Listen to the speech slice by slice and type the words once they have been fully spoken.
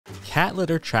Cat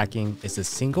litter tracking is the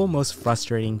single most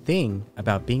frustrating thing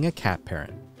about being a cat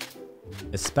parent,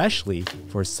 especially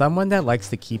for someone that likes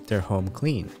to keep their home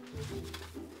clean.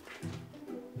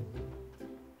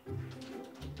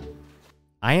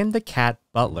 I am the Cat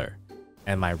Butler,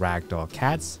 and my Ragdoll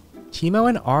cats, Teemo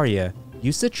and Arya,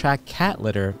 used to track cat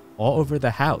litter all over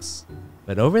the house.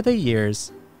 But over the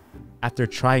years, after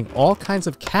trying all kinds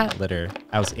of cat litter,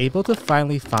 I was able to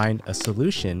finally find a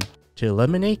solution to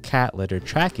eliminate cat litter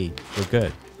tracking for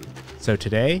good. So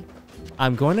today,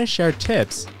 I'm going to share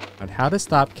tips on how to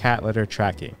stop cat litter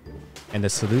tracking and the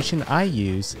solution I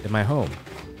use in my home.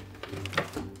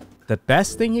 The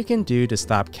best thing you can do to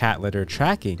stop cat litter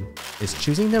tracking is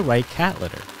choosing the right cat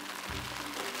litter.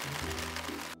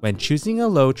 When choosing a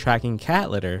low tracking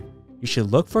cat litter, you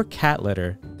should look for cat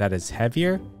litter that is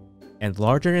heavier and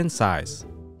larger in size.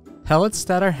 Pellets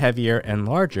that are heavier and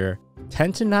larger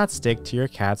tend to not stick to your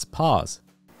cat's paws,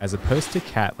 as opposed to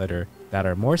cat litter that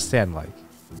are more sand-like.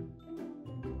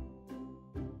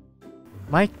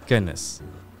 My goodness,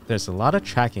 there's a lot of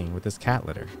tracking with this cat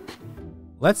litter.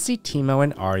 Let's see Teemo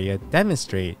and Arya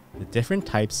demonstrate the different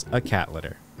types of cat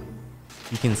litter.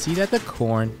 You can see that the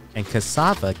corn and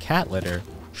cassava cat litter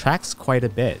tracks quite a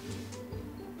bit.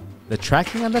 The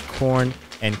tracking on the corn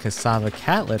and cassava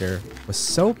cat litter was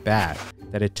so bad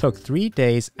that it took 3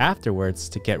 days afterwards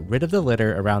to get rid of the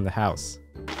litter around the house.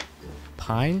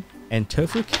 Pine and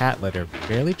tofu cat litter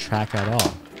barely track at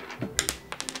all.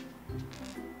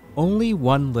 Only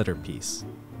one litter piece.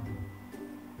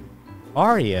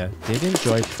 Arya did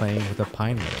enjoy playing with a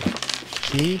pine litter.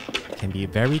 She can be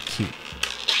very cute.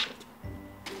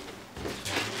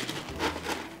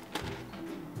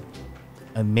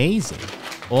 Amazing!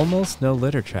 Almost no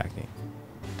litter tracking.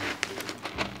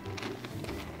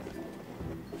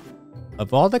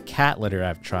 Of all the cat litter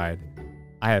I've tried,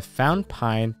 I have found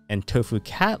pine and tofu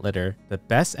cat litter the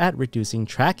best at reducing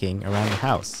tracking around the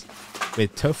house,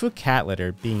 with tofu cat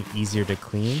litter being easier to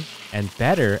clean and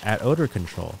better at odor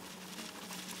control.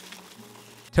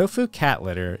 Tofu cat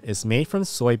litter is made from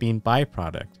soybean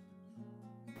byproduct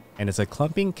and is a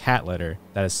clumping cat litter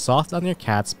that is soft on your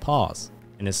cat's paws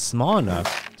and is small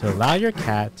enough to allow your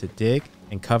cat to dig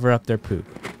and cover up their poop.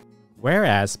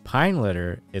 Whereas pine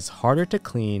litter is harder to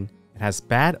clean and has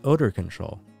bad odor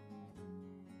control.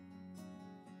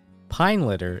 Pine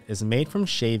litter is made from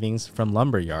shavings from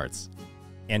lumber yards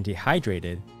and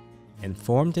dehydrated and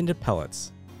formed into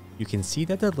pellets. You can see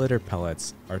that the litter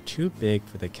pellets are too big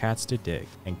for the cats to dig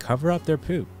and cover up their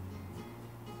poop.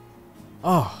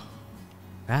 Oh,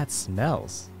 that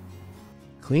smells.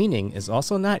 Cleaning is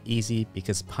also not easy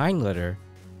because pine litter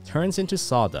turns into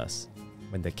sawdust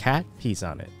when the cat pees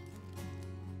on it.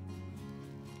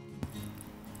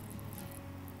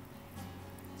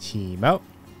 Teemo,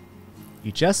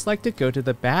 you just like to go to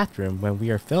the bathroom when we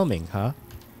are filming, huh?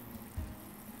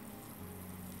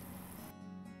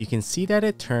 You can see that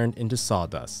it turned into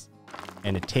sawdust,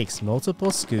 and it takes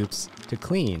multiple scoops to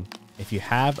clean if you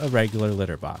have a regular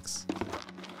litter box.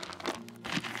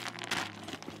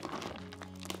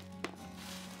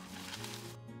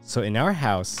 So in our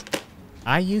house,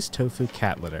 I use tofu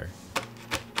cat litter.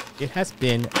 It has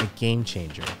been a game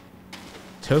changer.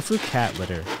 Tofu cat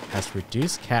litter has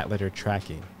reduced cat litter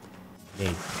tracking,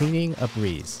 made cleaning a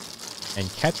breeze, and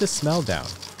kept the smell down.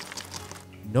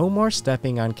 No more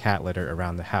stepping on cat litter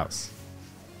around the house,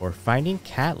 or finding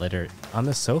cat litter on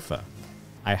the sofa.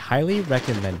 I highly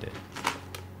recommend it.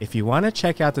 If you want to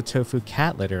check out the tofu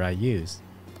cat litter I use,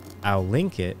 I'll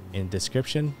link it in the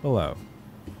description below.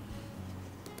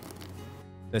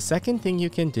 The second thing you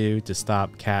can do to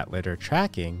stop cat litter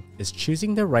tracking is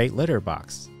choosing the right litter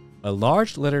box. A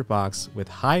large litter box with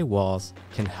high walls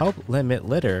can help limit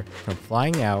litter from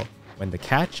flying out when the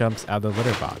cat jumps out of the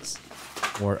litter box.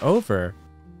 Moreover,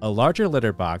 a larger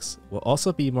litter box will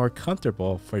also be more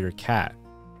comfortable for your cat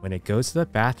when it goes to the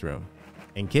bathroom,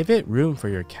 and give it room for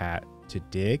your cat to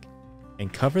dig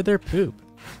and cover their poop.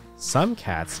 Some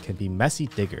cats can be messy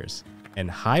diggers,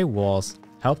 and high walls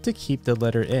help to keep the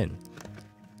litter in.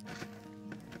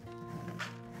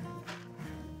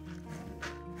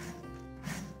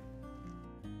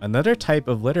 Another type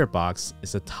of litter box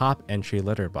is a top entry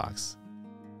litter box.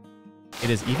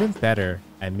 It is even better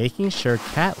at making sure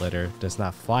cat litter does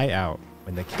not fly out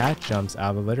when the cat jumps out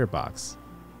of the litter box.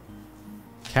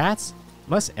 Cats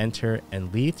must enter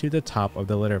and leave through the top of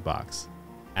the litter box.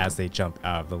 As they jump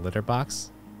out of the litter box,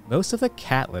 most of the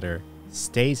cat litter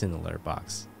stays in the litter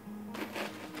box.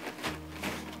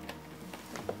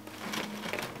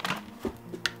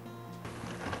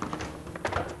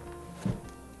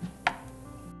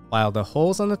 While the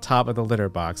holes on the top of the litter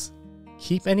box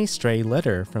keep any stray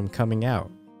litter from coming out.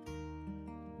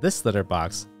 This litter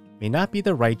box may not be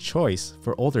the right choice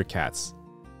for older cats,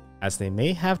 as they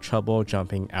may have trouble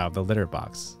jumping out of the litter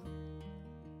box.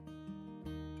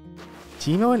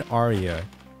 Teemo and Arya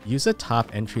use a top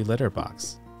entry litter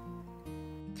box.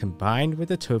 Combined with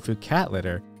the tofu cat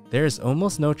litter, there is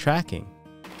almost no tracking.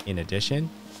 In addition,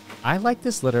 I like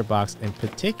this litter box in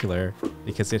particular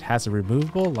because it has a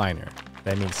removable liner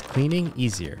that makes cleaning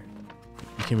easier.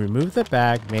 You can remove the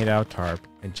bag made out of tarp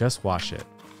and just wash it.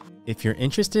 If you're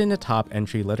interested in a top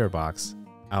entry litter box,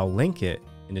 I'll link it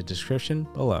in the description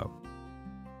below.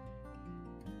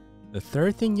 The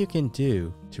third thing you can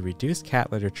do to reduce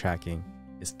cat litter tracking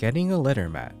is getting a litter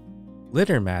mat.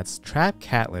 Litter mats trap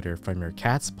cat litter from your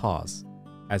cat's paws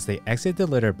as they exit the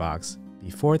litter box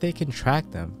before they can track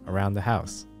them around the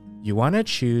house. You want to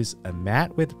choose a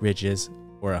mat with ridges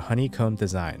or a honeycomb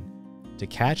design to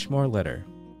catch more litter.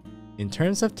 In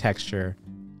terms of texture,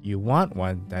 you want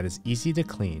one that is easy to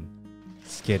clean,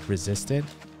 skid resistant,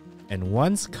 and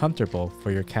one's comfortable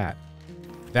for your cat.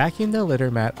 Vacuum the litter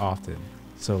mat often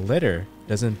so litter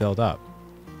doesn't build up.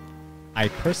 I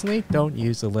personally don't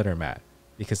use a litter mat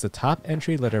because the top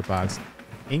entry litter box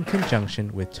in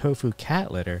conjunction with tofu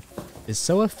cat litter is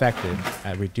so effective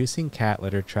at reducing cat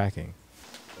litter tracking.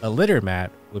 A litter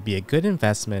mat would be a good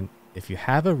investment if you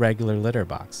have a regular litter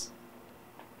box.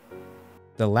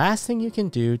 The last thing you can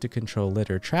do to control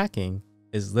litter tracking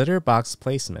is litter box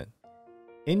placement.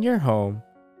 In your home,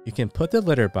 you can put the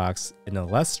litter box in a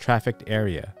less trafficked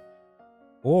area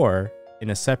or in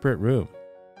a separate room,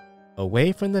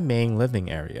 away from the main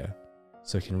living area,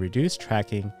 so it can reduce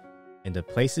tracking in the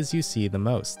places you see the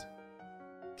most.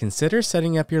 Consider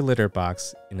setting up your litter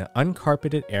box in an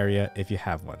uncarpeted area if you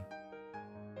have one.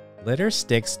 Litter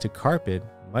sticks to carpet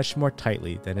much more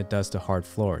tightly than it does to hard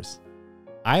floors.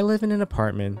 I live in an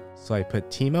apartment, so I put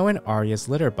Teemo and Arya's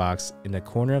litter box in the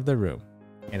corner of the room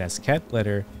and has kept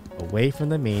litter away from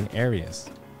the main areas.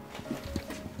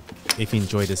 If you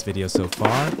enjoyed this video so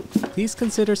far, please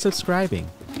consider subscribing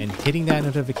and hitting that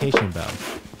notification bell.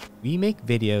 We make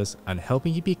videos on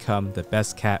helping you become the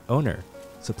best cat owner,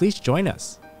 so please join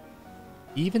us.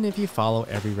 Even if you follow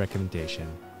every recommendation,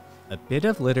 a bit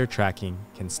of litter tracking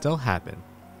can still happen.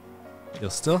 You'll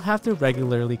still have to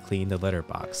regularly clean the litter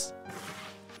box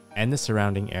and the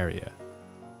surrounding area,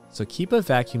 so keep a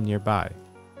vacuum nearby.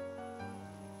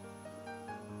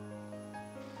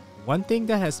 One thing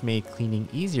that has made cleaning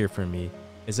easier for me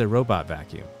is a robot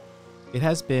vacuum. It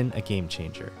has been a game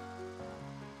changer.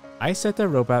 I set the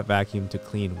robot vacuum to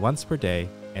clean once per day,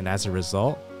 and as a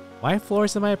result, my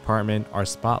floors in my apartment are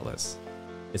spotless.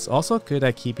 It's also good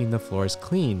at keeping the floors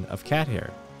clean of cat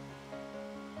hair.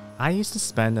 I used to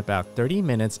spend about 30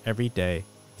 minutes every day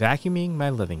vacuuming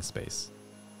my living space.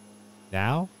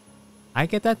 Now, I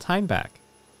get that time back.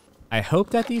 I hope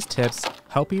that these tips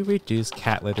help you reduce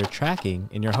cat litter tracking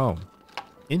in your home.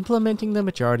 Implementing the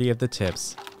majority of the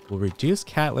tips will reduce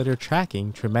cat litter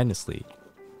tracking tremendously,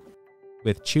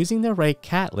 with choosing the right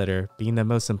cat litter being the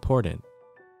most important.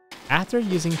 After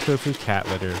using tofu cat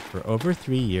litter for over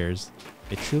 3 years,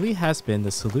 it truly has been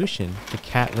the solution to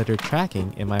cat litter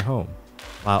tracking in my home,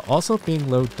 while also being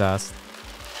low dust,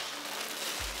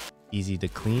 easy to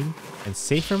clean, and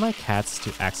safe for my cats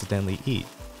to accidentally eat.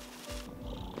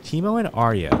 Teemo and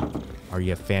Arya, are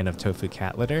you a fan of tofu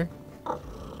cat litter?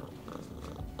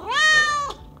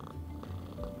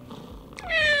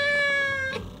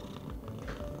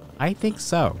 I think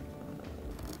so.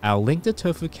 I'll link the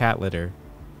tofu cat litter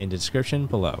in the description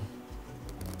below.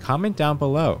 Comment down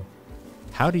below.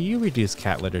 How do you reduce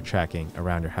cat litter tracking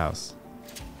around your house?